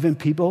 unbelieving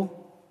people,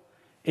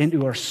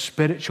 into our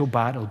spiritual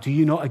battle, do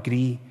you not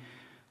agree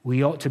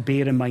we ought to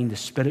bear in mind the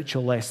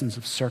spiritual lessons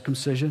of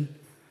circumcision,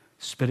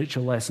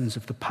 spiritual lessons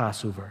of the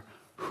Passover?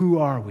 Who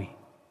are we?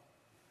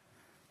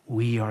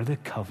 We are the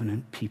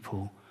covenant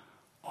people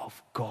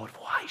of God.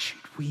 Why should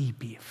we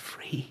be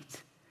afraid?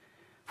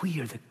 We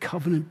are the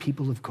covenant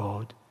people of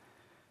God.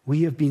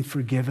 We have been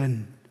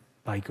forgiven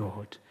by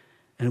God,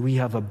 and we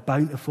have a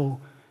bountiful,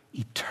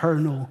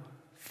 eternal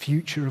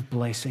future of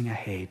blessing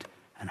ahead.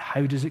 And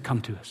how does it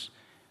come to us?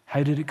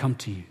 How did it come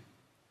to you?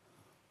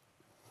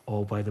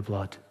 All by the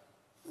blood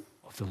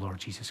of the Lord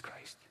Jesus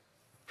Christ.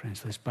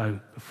 Friends, let's bow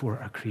before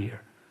our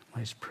Creator.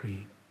 Let's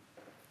pray.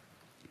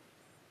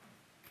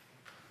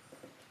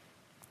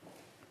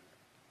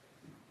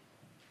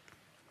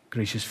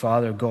 Gracious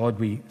Father, God,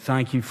 we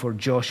thank you for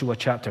Joshua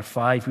chapter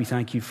 5. We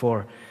thank you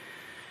for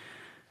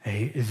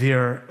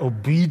their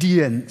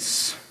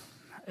obedience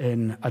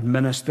in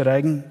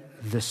administering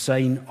the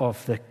sign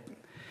of the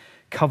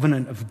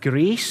covenant of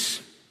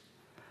grace,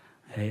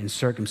 in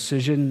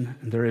circumcision,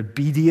 and their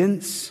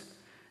obedience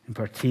in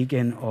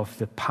partaking of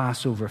the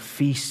Passover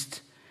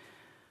feast.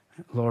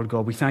 Lord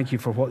God, we thank you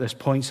for what this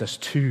points us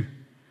to.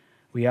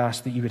 We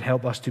ask that you would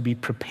help us to be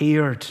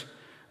prepared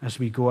as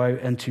we go out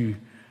into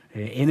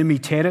enemy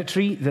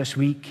territory this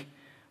week.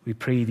 We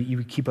pray that you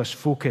would keep us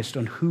focused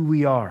on who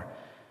we are,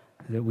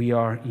 that we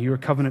are your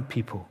covenant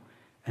people,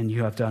 and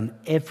you have done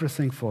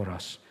everything for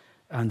us,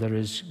 and there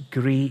is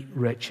great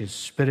riches,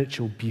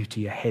 spiritual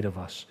beauty ahead of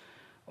us,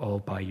 all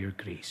by your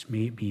grace.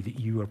 May it be that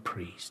you are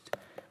praised.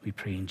 we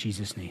pray in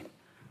Jesus' name.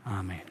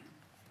 Amen.